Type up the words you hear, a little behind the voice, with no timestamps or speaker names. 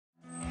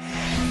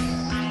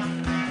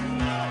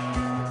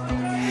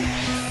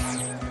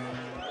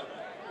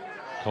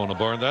Conan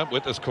Byrne then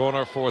with this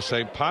corner for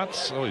St.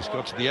 Pat's. Oh, he's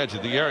got to the edge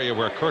of the area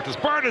where Curtis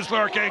Byrne is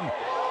lurking.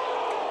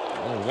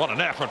 Oh, what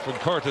an effort from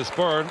Curtis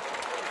Byrne.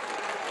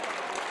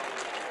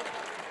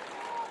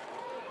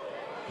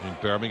 In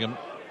Birmingham,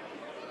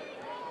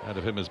 ahead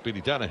of him is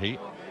Billy Dennehy.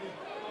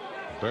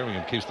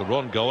 Birmingham keeps the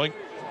run going.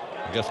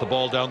 He gets the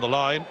ball down the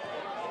line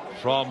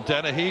from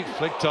Dennehy,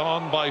 flicked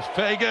on by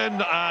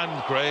Fagan,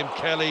 and Graham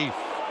Kelly,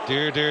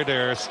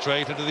 dear,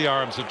 straight into the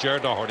arms of Ger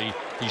Doherty.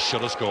 He should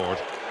have scored.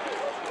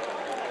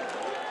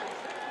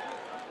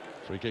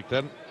 Free kick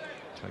then,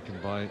 taken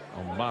by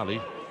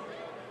O'Malley.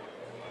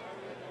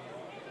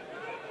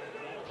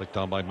 Flicked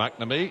on by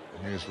McNamee.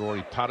 Here's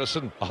Rory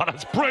Patterson. Oh,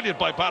 that's brilliant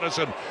by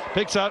Patterson.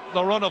 Picks out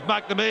the run of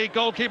McNamee.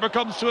 Goalkeeper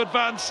comes to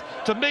advance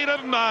to meet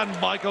him,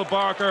 and Michael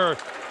Barker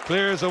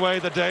clears away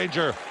the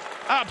danger.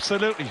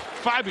 Absolutely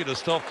fabulous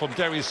stuff from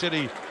Derry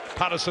City,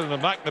 Patterson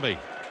and McNamee.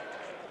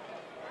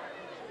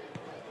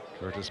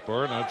 Curtis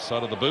Byrne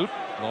outside of the boot,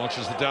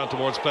 launches it down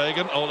towards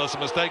Fagan. Oh, that's a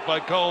mistake by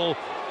Cole.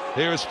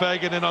 Here's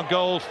Fagan in on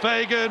goal.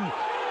 Fagan,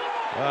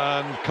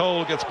 and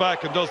Cole gets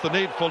back and does the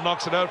needful,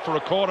 knocks it out for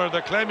a corner.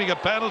 They're claiming a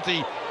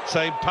penalty,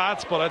 St.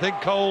 Pat's, but I think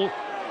Cole,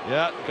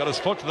 yeah, got his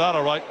foot to that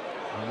all right.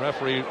 And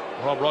referee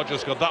Rob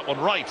Rogers got that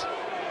one right.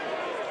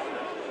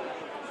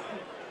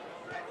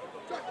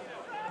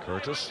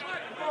 Curtis.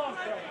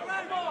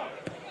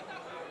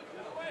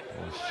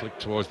 Flick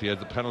towards the edge of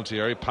the penalty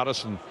area.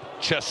 Patterson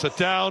chests it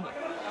down.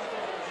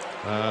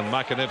 And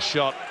McAniff's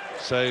shot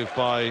saved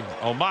by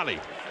O'Malley.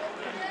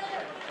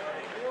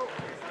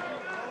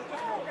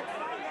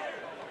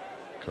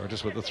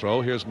 Curtis with the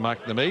throw. Here's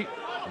McNamee.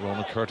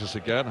 Ronan Curtis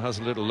again has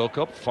a little look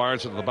up,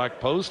 fires it to the back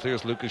post.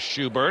 Here's Lucas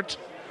Schubert.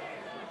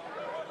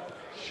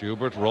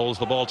 Schubert rolls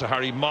the ball to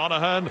Harry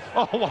Monaghan.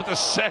 Oh, what a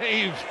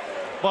save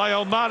by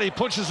O'Malley.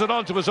 Pushes it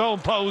onto his own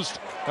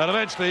post, and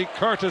eventually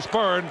Curtis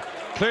Byrne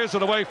clears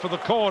it away for the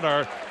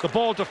corner. The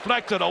ball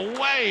deflected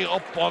away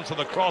up onto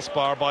the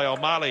crossbar by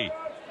O'Malley.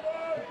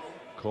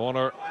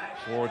 Corner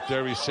for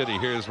Derry City.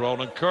 Here's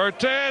Ronan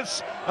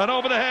Curtis, and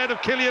over the head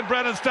of Killian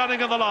Brennan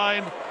standing on the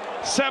line.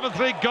 7th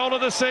league goal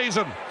of the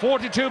season.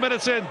 42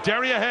 minutes in,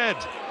 Derry ahead.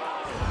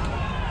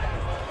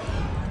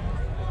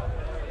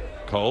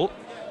 Cole.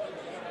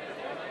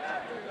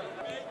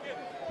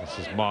 This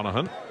is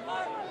Monaghan.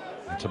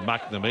 Into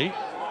McNamee.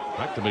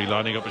 McNamee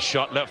lining up a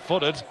shot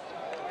left-footed.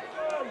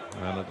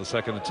 And at the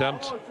second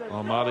attempt,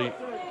 O'Malley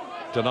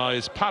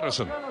denies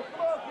Patterson.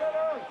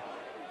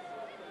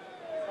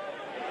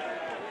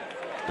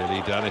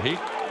 Billy Dennehy.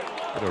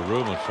 Bit of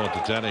room in front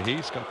of Dennehy.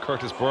 He's got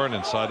Curtis Byrne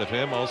inside of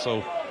him.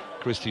 Also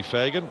Christy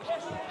Fagan.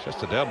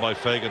 Chested down by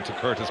Fagan to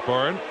Curtis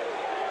Byrne.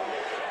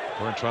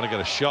 Byrne trying to get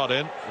a shot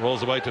in.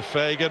 Rolls away to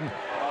Fagan.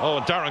 Oh,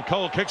 and Darren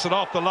Cole kicks it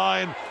off the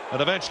line.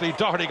 And eventually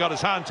Doherty got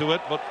his hand to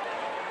it, but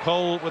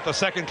Cole with the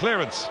second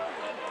clearance.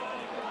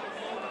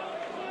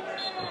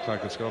 Looks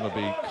like it's going to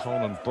be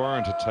Conan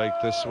Byrne to take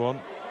this one.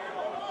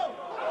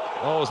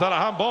 Oh, is that a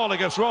handball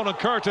against Ronan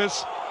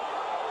Curtis?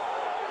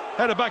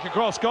 Headed back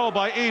across goal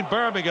by Ian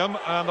Birmingham,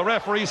 and the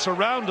referee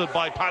surrounded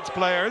by Pat's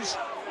players.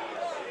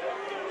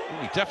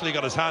 He definitely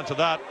got his hand to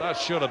that. That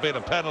should have been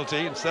a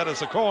penalty. Instead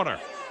it's a corner.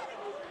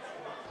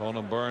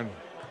 Conan Byrne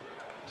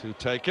to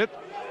take it.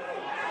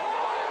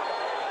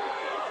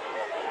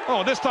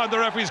 Oh, this time the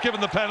referee's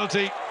given the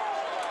penalty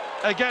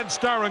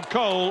against Darren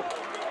Cole.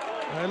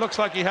 It looks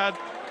like he had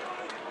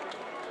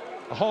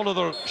a whole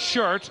other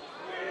shirt.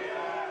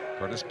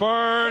 Curtis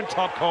Byrne,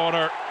 top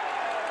corner.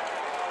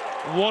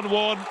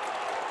 1-1.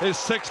 His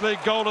 6th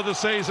league goal of the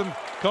season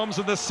comes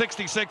in the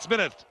 66th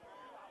minute.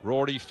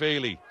 Rory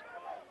Feely.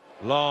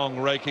 Long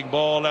raking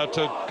ball out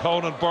to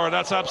Conan Byrne.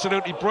 That's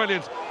absolutely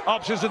brilliant.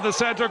 Options in the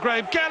centre.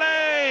 Graham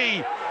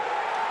Kelly.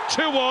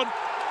 2-1.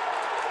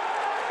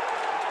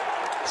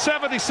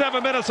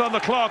 77 minutes on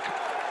the clock.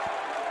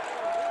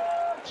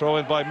 Throw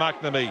in by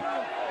McNamee.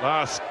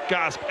 Last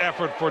gasp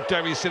effort for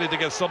Derry City to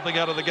get something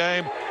out of the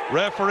game.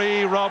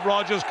 Referee Rob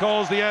Rogers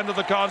calls the end of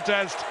the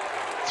contest.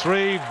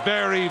 3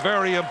 very,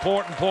 very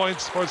important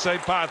points for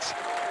St. Pat's.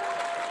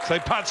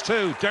 St. Pat's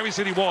 2, Derry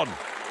City 1.